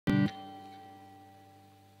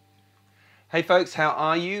Hey folks, how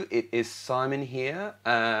are you? It is Simon here.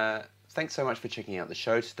 Thanks so much for checking out the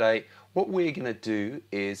show today. What we're going to do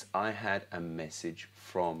is I had a message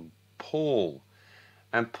from Paul.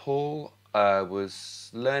 And Paul was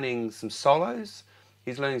learning some solos.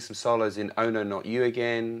 He's learning some solos in Oh No Not You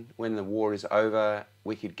Again, When the War Is Over,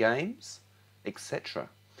 Wicked Games, etc.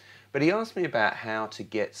 But he asked me about how to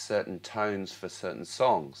get certain tones for certain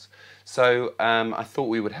songs. So I thought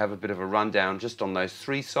we would have a bit of a rundown just on those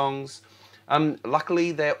 3 songs.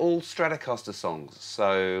 Luckily, they're all Stratocaster songs,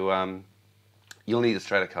 so you'll need a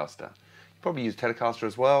Stratocaster. You probably use Telecaster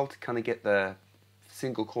as well to kind of get the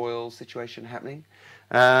single coil situation happening.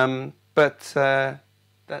 But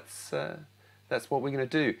that's what we're going to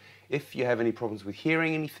do. If you have any problems with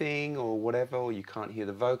hearing anything or whatever, or you can't hear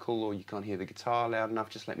the vocal or you can't hear the guitar loud enough,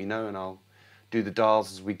 just let me know and I'll do the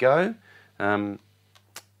dials as we go.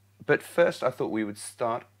 But first, I thought we would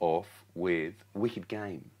start off with Wicked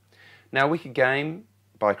Game. Now, Wicked Game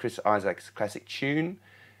by Chris Isaak's classic tune.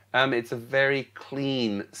 It's a very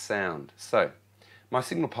clean sound. So, my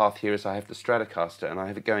signal path here is I have the Stratocaster and I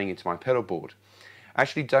have it going into my pedal board. I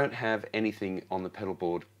actually don't have anything on the pedal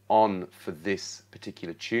board on for this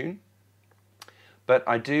particular tune, but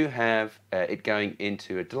I do have it going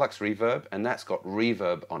into a deluxe reverb, and that's got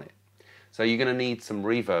reverb on it. So you're going to need some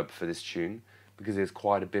reverb for this tune because there's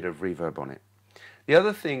quite a bit of reverb on it. The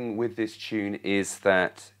other thing with this tune is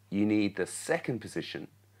that you need the second position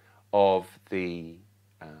of the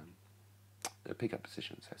pickup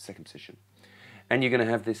position, so second position. And you're going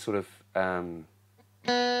to have this sort of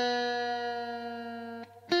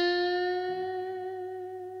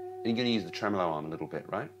you're going to use the tremolo arm a little bit,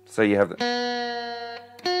 right? So you have the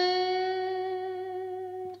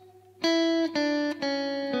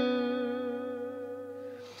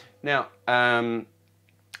now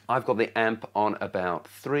I've got the amp on about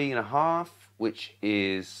 3.5, which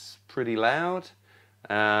is pretty loud,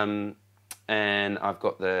 and I've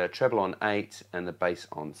got the treble on 8 and the bass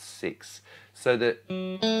on 6, so that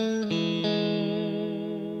you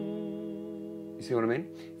see what I mean?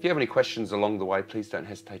 If you have any questions along the way, please don't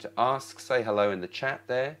hesitate to ask. Say hello in the chat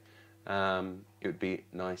there. It would be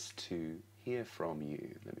nice to hear from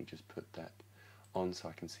you. Let me just put that on so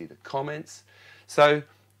I can see the comments. So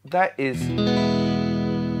that is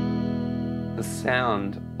the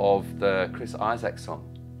sound of the Chris Isaak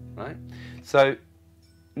song, right? So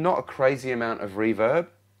not a crazy amount of reverb.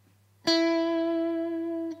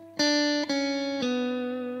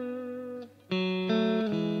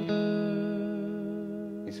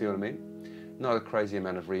 See what I mean? Not a crazy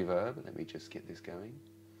amount of reverb. Let me just get this going.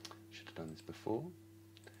 Should have done this before.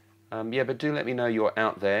 Yeah, but do let me know you're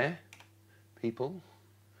out there, people.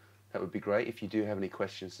 That would be great. If you do have any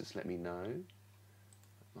questions, just let me know.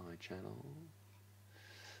 My channel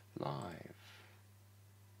live.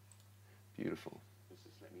 Beautiful. Just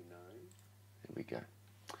let me know. There we go.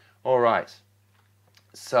 All right.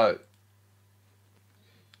 So,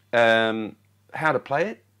 how to play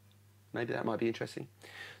it? Maybe that might be interesting.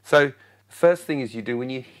 So, the first thing is you do when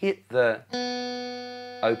you hit the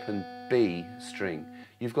open B string,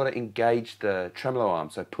 you've got to engage the tremolo arm.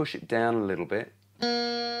 So push it down a little bit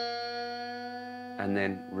and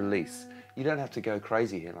then release. You don't have to go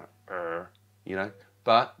crazy here, like, you know,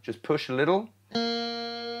 but just push a little.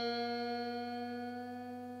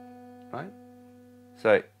 Right?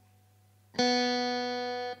 So,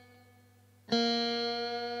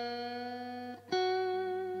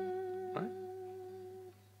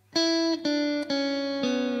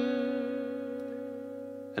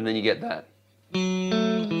 and then you get that.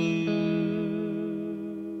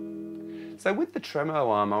 So with the tremolo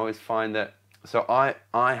arm, I always find that, so I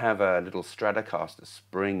have a little Stratocaster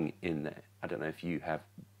spring in there. I don't know if you have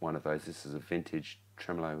one of those. This is a vintage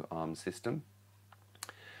tremolo arm system.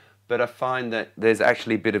 But I find that there's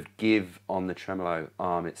actually a bit of give on the tremolo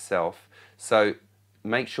arm itself. So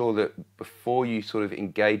make sure that before you sort of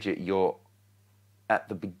engage it, you're at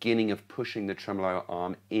the beginning of pushing the tremolo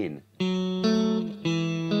arm in.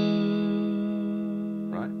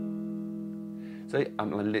 So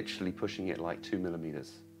I'm literally pushing it like 2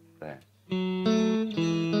 millimeters there.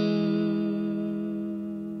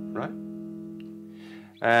 Right?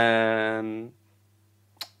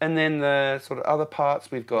 And then the sort of other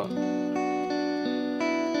parts we've got.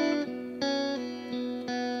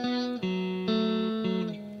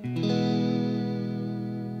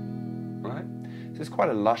 Right? So it's quite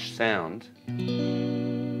a lush sound.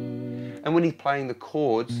 And when he's playing the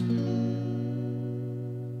chords,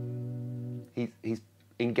 he's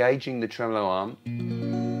engaging the tremolo arm,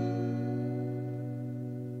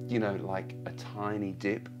 you know, like a tiny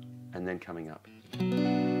dip and then coming up.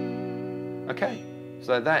 Okay,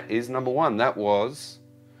 So that is number one. That was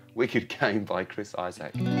Wicked Game by Chris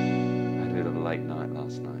Isaak. I had a bit of a late night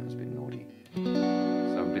last night. It was a bit naughty.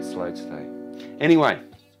 So I'm a bit slow today. Anyway,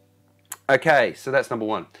 okay, so that's number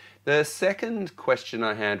one. The second question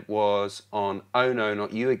I had was on Oh No,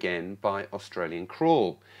 Not You Again by Australian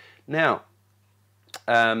Crawl. Now,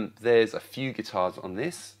 there's a few guitars on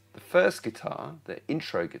this. The first guitar, the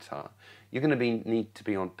intro guitar, you're going to need to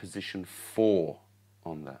be on position 4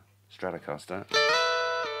 on the Stratocaster.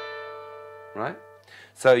 Right?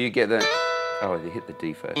 So you get the, oh, you hit the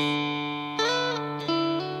D first.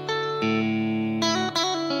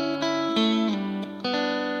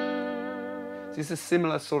 So this is a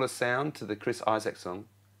similar sort of sound to the Chris Isaak song.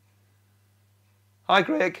 Hi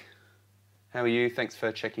Greg, how are you? Thanks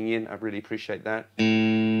for checking in, I really appreciate that.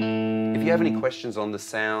 If you have any questions on the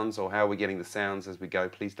sounds or how we're getting the sounds as we go,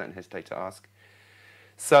 please don't hesitate to ask.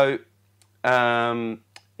 So,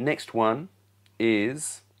 next one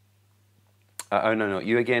is Oh No, Not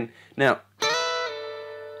You Again. Now,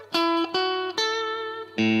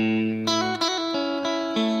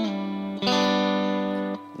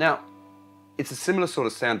 it's a similar sort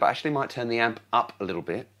of sound, but actually might turn the amp up a little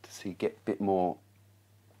bit so you get a bit more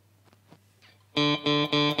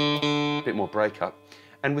breakup.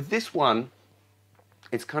 And with this one,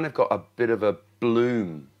 it's kind of got a bit of a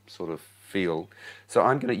bloom sort of feel. So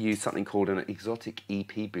I'm going to use something called an exotic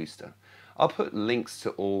EP booster. I'll put links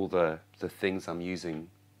to all the things I'm using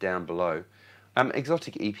down below.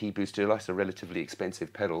 Exotic EP booster, that's a relatively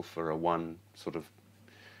expensive pedal for a one sort of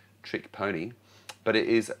trick pony, but it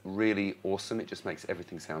is really awesome. It just makes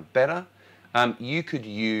everything sound better. You could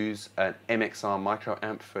use an MXR micro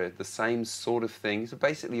amp for the same sort of thing. So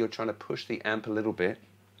basically you're trying to push the amp a little bit.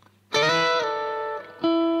 See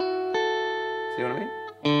what I mean?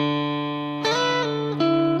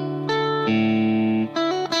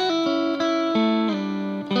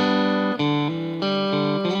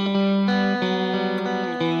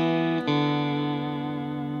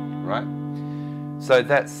 Right? So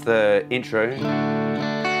that's the intro.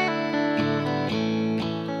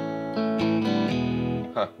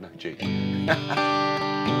 Oh, no, G.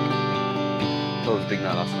 Thought it was a big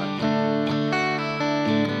night last night.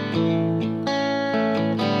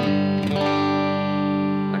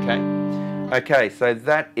 Okay, so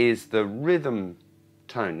that is the rhythm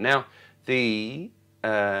tone. Now, the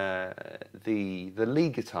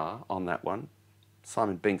lead guitar on that one,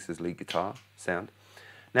 Simon Binks' lead guitar sound.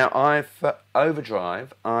 Now, for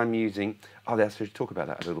overdrive, I'm using, oh, I should talk about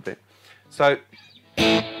that a little bit. So,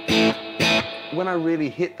 when I really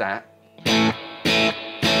hit that,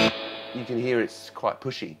 you can hear it's quite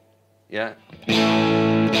pushy, yeah?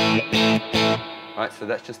 Right, so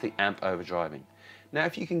that's just the amp overdriving. Now,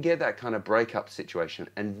 if you can get that kind of breakup situation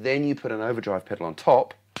and then you put an overdrive pedal on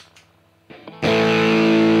top,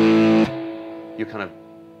 you're kind of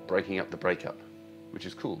breaking up the breakup, which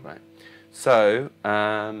is cool, right? So,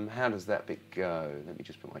 how does that bit go? Let me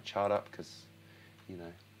just put my chart up because, you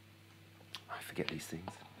know, I forget these things.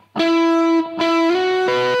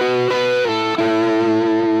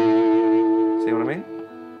 See what I mean?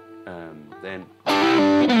 Then...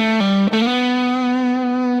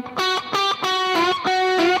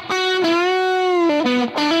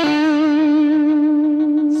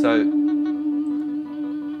 So,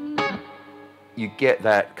 you get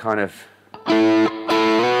that kind of...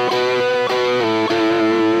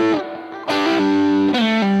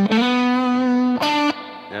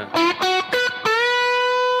 Yeah.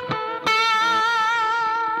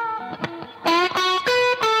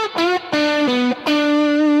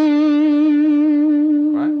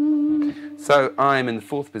 Right? So, I'm in the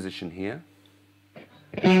 4th position here.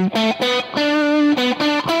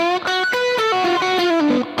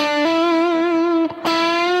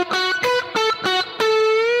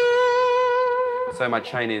 So my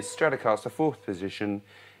chain is Stratocaster 4th position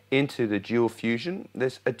into the dual fusion.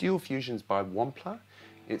 There's a dual fusion's by Wampler.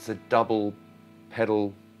 It's a double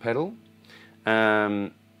pedal.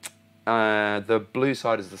 The blue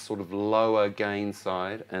side is the sort of lower gain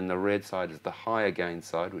side and the red side is the higher gain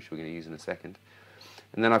side, which we're going to use in a second.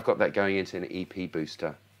 And then I've got that going into an EP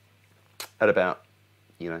booster at about,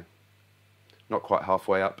 you know, not quite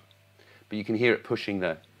halfway up, but you can hear it pushing the,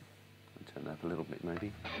 I'll turn that up a little bit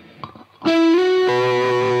maybe.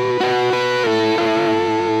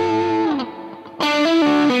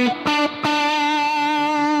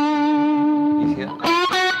 You hear?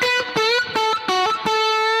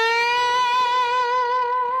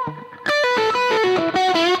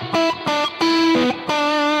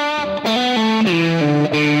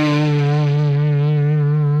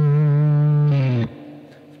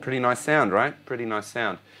 Pretty nice sound, right? Pretty nice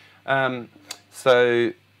sound.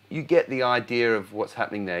 So you get the idea of what's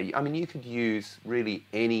happening there. I mean, you could use really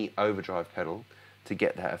any overdrive pedal to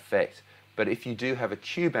get that effect. But if you do have a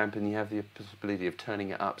tube amp and you have the possibility of turning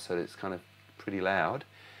it up so that it's kind of pretty loud,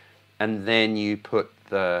 and then you put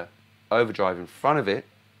the overdrive in front of it,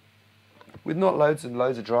 with not loads and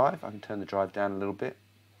loads of drive, I can turn the drive down a little bit.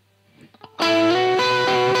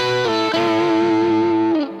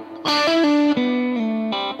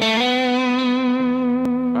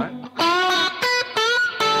 Right?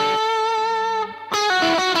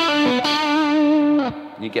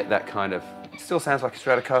 You get that kind of, it still sounds like a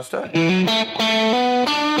Stratocaster.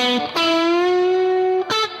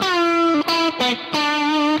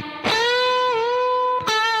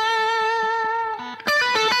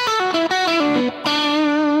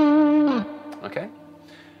 Okay.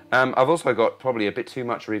 I've also got probably a bit too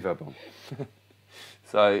much reverb on.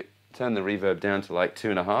 So turn the reverb down to like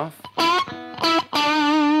 2.5.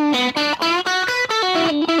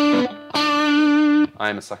 I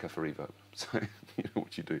am a sucker for reverb, so you know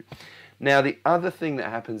what you do. Now the other thing that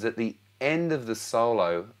happens at the end of the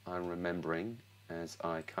solo, I'm remembering as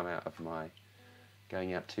I come out of my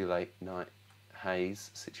going out too late night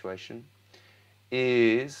haze situation,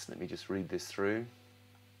 is, let me just read this through.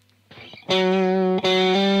 Oh,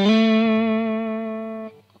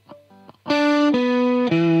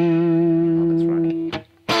 that's right.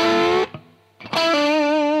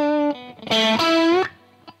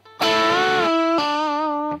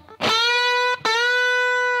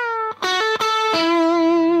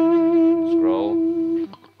 Scroll.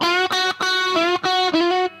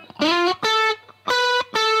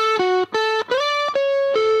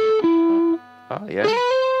 Oh, yeah.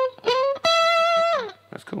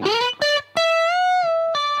 That's cool.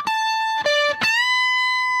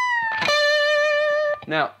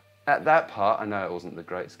 Now, at that part, I know it wasn't the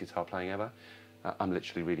greatest guitar playing ever. I'm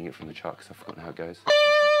literally reading it from the chart because I've forgotten how it goes.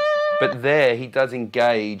 But there, he does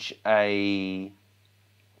engage a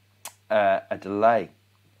delay.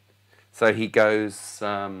 So he goes...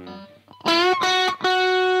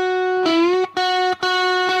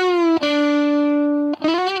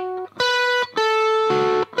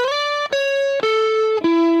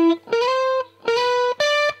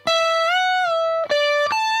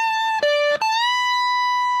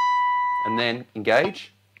 and then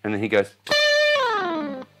engage, and then he goes,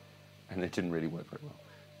 and it didn't really work very well.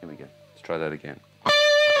 Here we go. Let's try that again.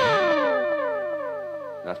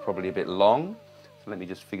 That's probably a bit long, so let me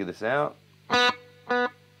just figure this out.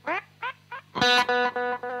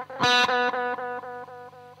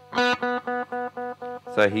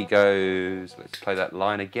 So he goes, let's play that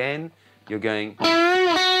line again. You're going,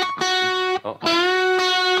 oh.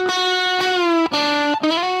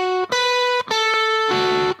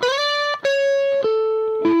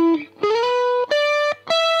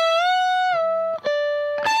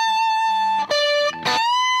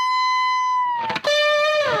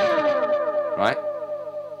 Right?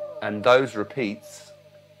 And those repeats,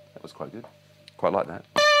 that was quite good. Quite like that.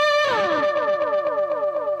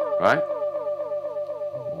 Right?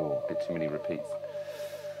 Oh, a bit too many repeats.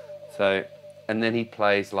 So, and then he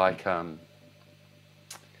plays like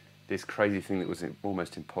this crazy thing that was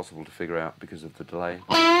almost impossible to figure out because of the delay.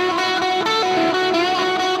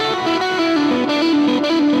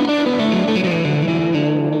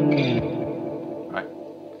 Right?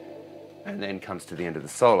 And then comes to the end of the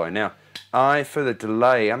solo. Now, for the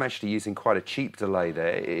delay, I'm actually using quite a cheap delay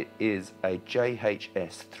there. It is a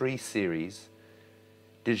JHS 3 Series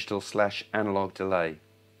digital/analog delay.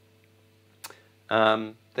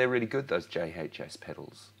 They're really good, those JHS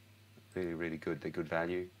pedals. Really, really good. They're good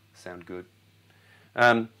value, sound good.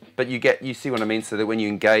 But you see what I mean, so that when you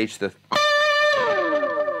engage the...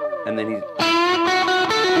 and then he's...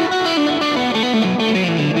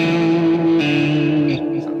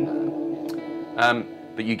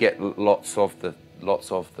 but you get lots of the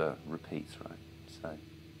repeats, right? So.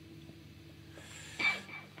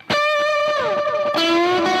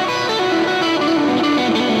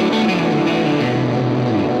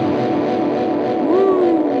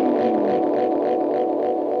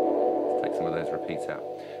 Let's take some of those repeats out.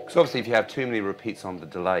 Because obviously if you have too many repeats on the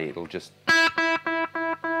delay, it'll just...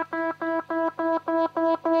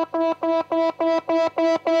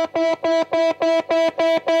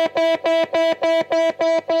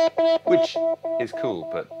 which is cool,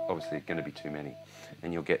 but obviously going to be too many,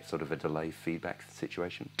 and you'll get sort of a delay feedback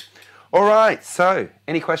situation. All right, so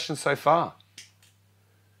any questions so far?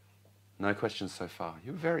 No questions so far.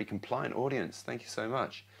 You're a very compliant audience. Thank you so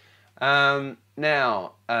much. And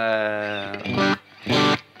now a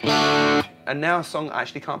song I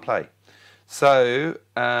actually can't play. So,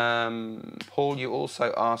 Paul, you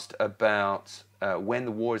also asked about When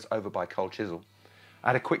the War is Over by Cold Chisel. I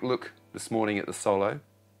had a quick look this morning at the solo.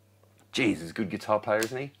 Jeez, he's a good guitar player,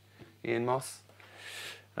 isn't he? Ian Moss.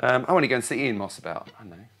 I want to go and see Ian Moss about, I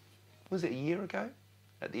don't know, was it a year ago?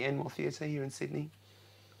 At the Enmore Theatre here in Sydney.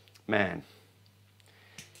 Man,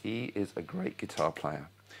 he is a great guitar player.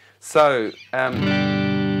 So,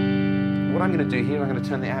 what I'm going to do here, I'm going to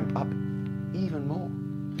turn the amp up even more.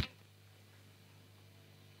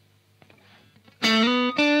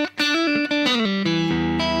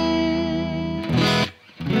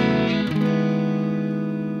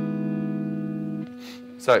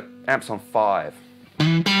 So, amp's on 5.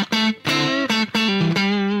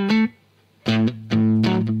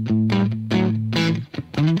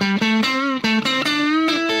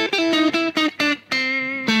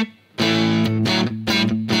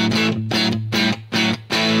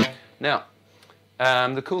 Now,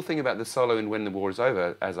 the cool thing about the solo in When the War is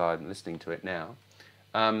Over, as I'm listening to it now,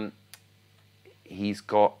 he's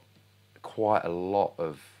got quite a lot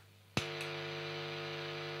of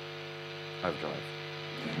overdrive.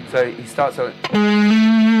 So he starts out.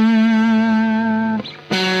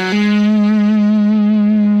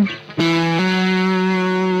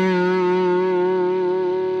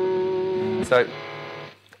 So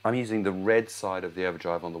I'm using the red side of the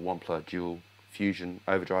overdrive on the Wampler dual fusion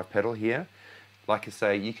overdrive pedal here. Like I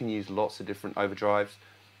say, you can use lots of different overdrives.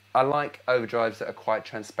 I like overdrives that are quite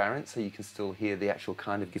transparent so you can still hear the actual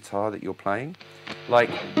kind of guitar that you're playing.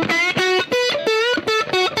 Like,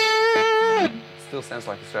 still sounds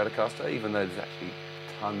like a Stratocaster, even though there's actually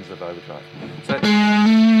tons of overdrive. So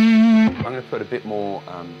I'm going to put a bit more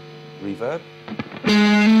reverb. It's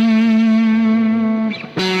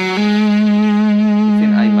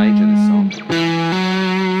in A major, this song.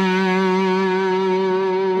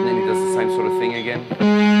 And then he does the same sort of thing again.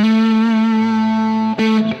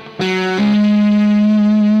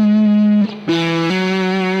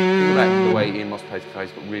 Think about the way Ian Moss plays guitar,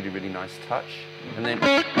 he's got really, really nice touch. And then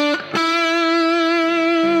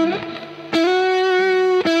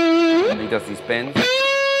he does these bends.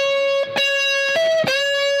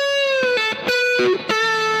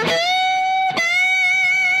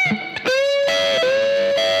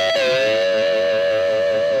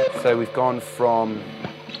 So we've gone from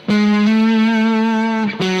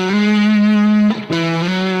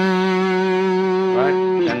right,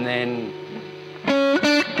 and then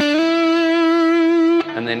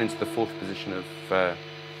into the fourth position of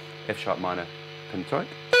F sharp minor pentatonic.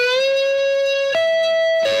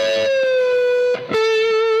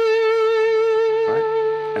 Right,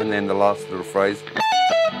 and then the last little phrase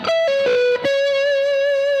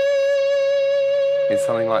is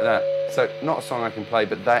something like that. So, not a song I can play,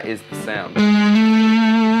 but that is the sound.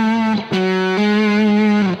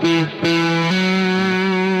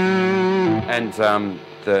 And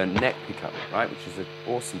the neck pickup, right, which is an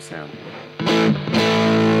awesome sound.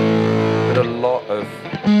 But a lot of...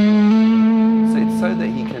 So it's so that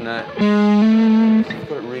he can... He's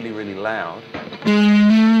got it really, really loud.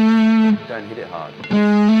 Don't hit it hard.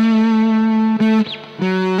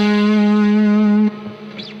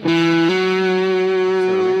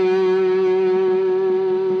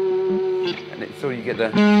 So you get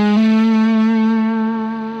the... See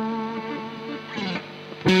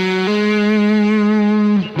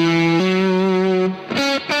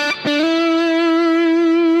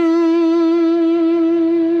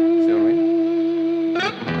what I mean?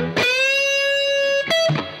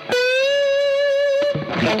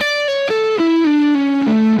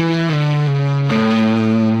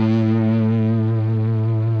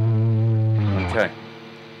 Okay.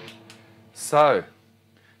 So,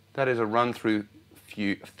 that is a run through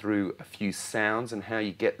a few sounds and how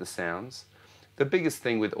you get the sounds. The biggest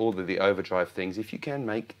thing with all of the overdrive things, if you can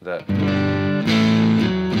make the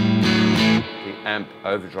amp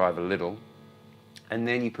overdrive a little, and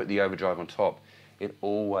then you put the overdrive on top, it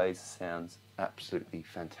always sounds absolutely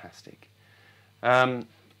fantastic.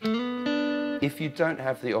 If you don't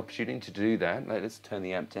have the opportunity to do that, let's turn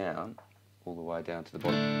the amp down, all the way down to the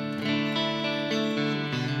bottom.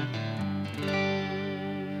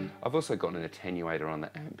 I've also got an attenuator on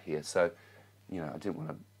the amp here, so, you know, I didn't want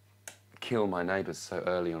to kill my neighbours so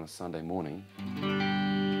early on a Sunday morning.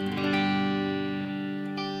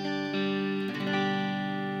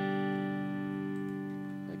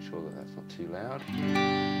 Make sure that that's not too loud.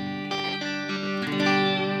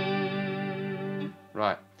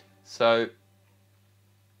 Right, so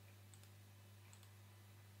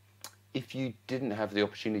if you didn't have the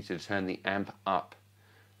opportunity to turn the amp up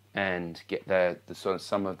and get the sort of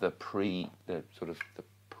some of the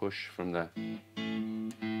push from the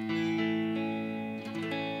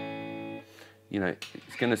you know,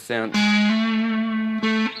 it's going to sound...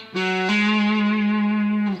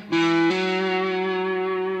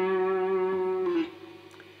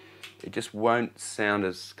 It just won't sound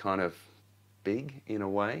as kind of big in a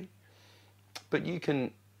way, but you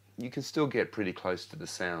can still get pretty close to the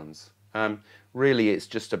sounds. Really, it's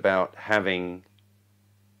just about having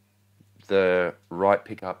the right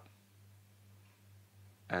pickup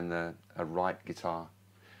and a right guitar.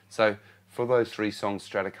 So for those 3 songs,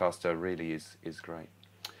 Stratocaster really is great.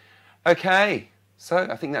 Okay, so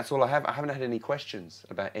I think that's all I have. I haven't had any questions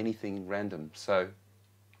about anything random, so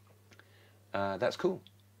that's cool.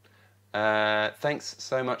 Thanks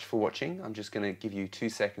so much for watching. I'm just going to give you 2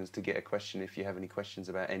 seconds to get a question if you have any questions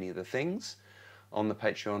about any of the things on the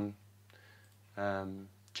Patreon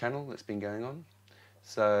channel that's been going on.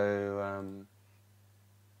 So I'll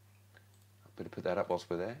better put that up whilst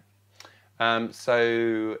we're there.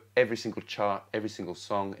 So every single chart, every single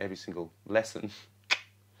song, every single lesson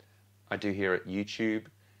I do here at YouTube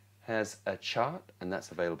has a chart, and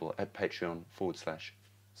that's available at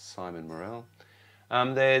Patreon/Simon Morell.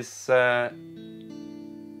 There's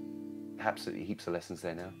absolutely heaps of lessons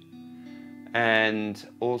there now, and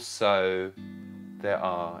also there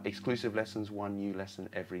are exclusive lessons, 1 new lesson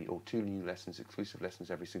every, or 2 new lessons, exclusive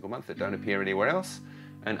lessons every single month that don't appear anywhere else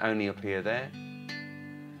and only appear there.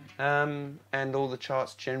 And all the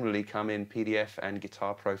charts generally come in PDF and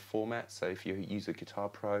Guitar Pro format, so if you use a Guitar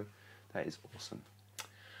Pro, that is awesome.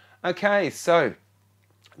 Okay, so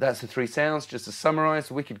that's the 3 sounds. Just to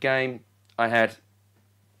summarize, Wicked Game, I had,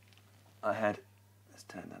 let's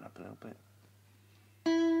turn that up a little bit.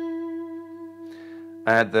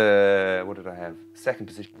 I had the, what did I have? 2nd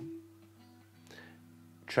position.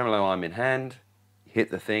 Tremolo arm in hand, hit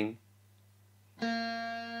the thing. Oh,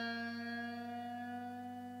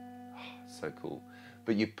 so cool.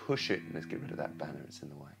 But you push it, and let's get rid of that banner, it's in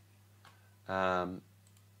the way.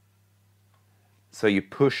 So you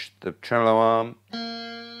push the tremolo arm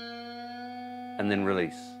and then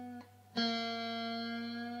release.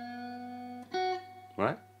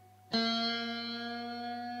 Right?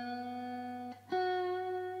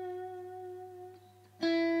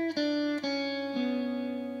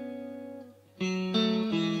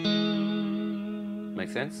 Make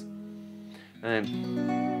sense? And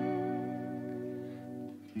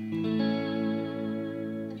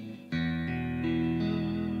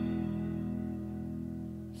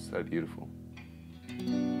so beautiful.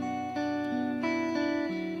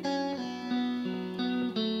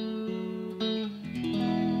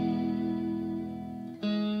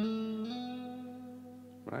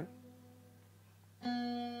 Right?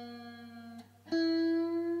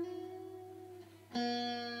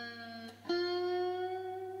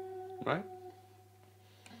 Right?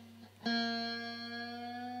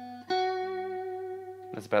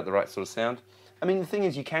 That's about the right sort of sound. I mean, the thing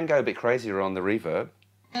is, you can go a bit crazier on the reverb.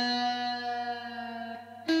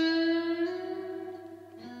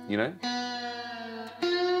 You know?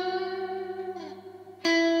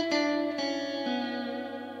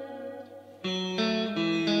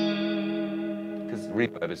 Because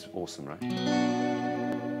reverb is awesome, right?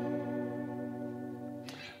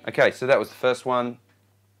 Okay, so that was the first one.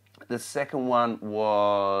 The second one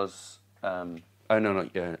was Oh No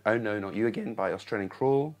Not You Again by Australian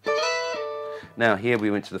Crawl. Now here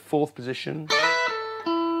we went to the 4th position.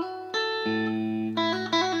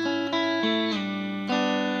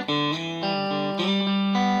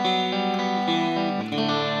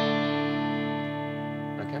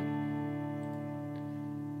 Okay.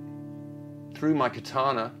 Through My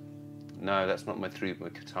Katana. No, that's not Through My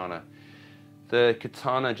Katana. The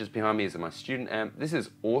Katana just behind me is my student amp. This is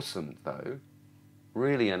awesome though.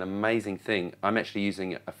 Really an amazing thing. I'm actually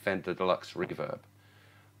using a Fender Deluxe reverb.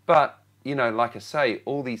 But, you know, like I say,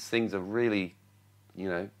 all these things are really, you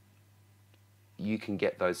know, you can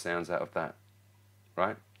get those sounds out of that,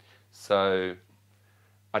 right? So,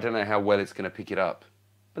 I don't know how well it's going to pick it up,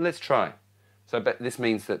 but let's try. So but this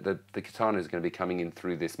means that the Katana is going to be coming in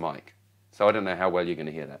through this mic. So I don't know how well you're going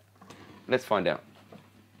to hear that. Let's find out.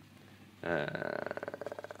 Let's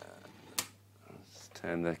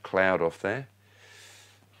turn the cloud off there.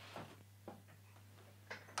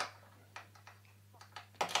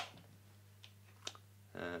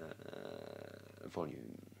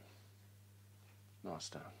 Volume,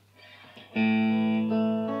 master.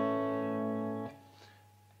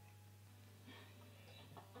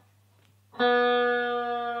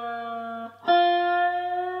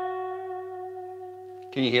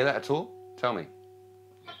 Can you hear that at all? Tell me.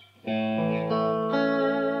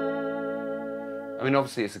 I mean,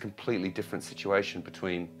 obviously it's a completely different situation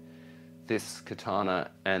between this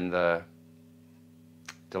Katana and the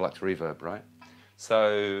Deluxe reverb, right?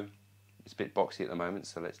 So it's a bit boxy at the moment,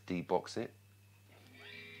 so let's debox it.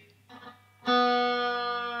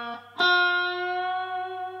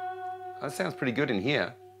 That sounds pretty good in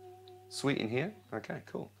here. Sweet in here. Okay,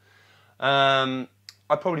 cool. I'd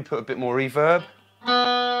probably put a bit more reverb.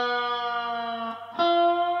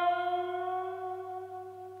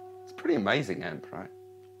 It's a pretty amazing amp, right?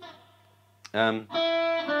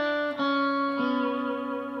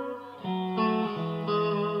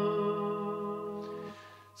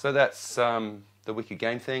 So that's the Wicked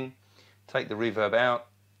Game thing. Take the reverb out.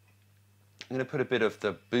 I'm going to put a bit of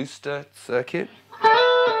the booster circuit.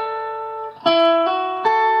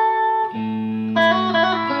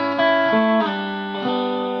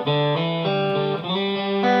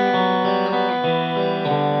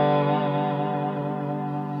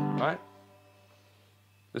 Right?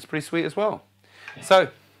 That's pretty sweet as well. So,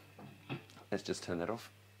 let's just turn that off.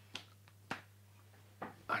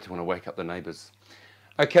 I don't want to wake up the neighbours.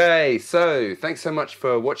 Okay, so thanks so much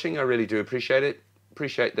for watching. I really do appreciate it.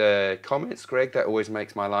 Appreciate the comments, Greg. That always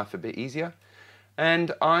makes my life a bit easier.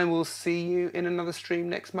 And I will see you in another stream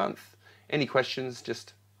next month. Any questions,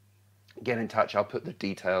 just get in touch. I'll put the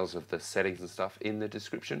details of the settings and stuff in the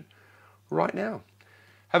description right now.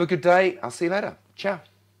 Have a good day. I'll see you later. Ciao.